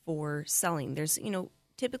for selling. There's,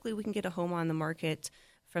 typically we can get a home on the market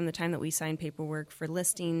from the time that we sign paperwork for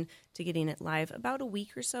listing to getting it live about a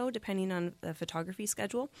week or so, depending on the photography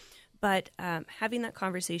schedule. But having that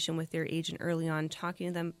conversation with their agent early on, talking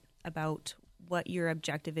to them about what your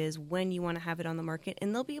objective is, when you want to have it on the market,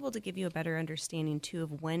 and they'll be able to give you a better understanding, too,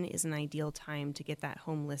 of when is an ideal time to get that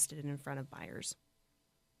home listed and in front of buyers.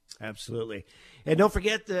 Absolutely. And don't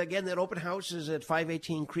forget, again, that open house is at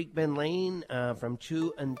 518 Creek Bend Lane from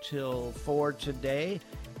 2 until 4 today.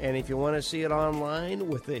 And if you want to see it online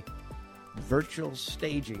with the virtual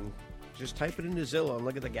staging, just type it into Zillow and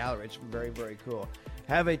look at the gallery. It's very, very cool.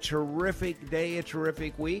 Have a terrific day, a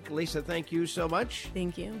terrific week. Lisa, thank you so much.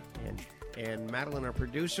 Thank you. And Madeline, our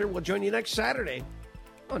producer, will join you next Saturday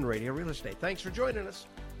on Radio Real Estate. Thanks for joining us.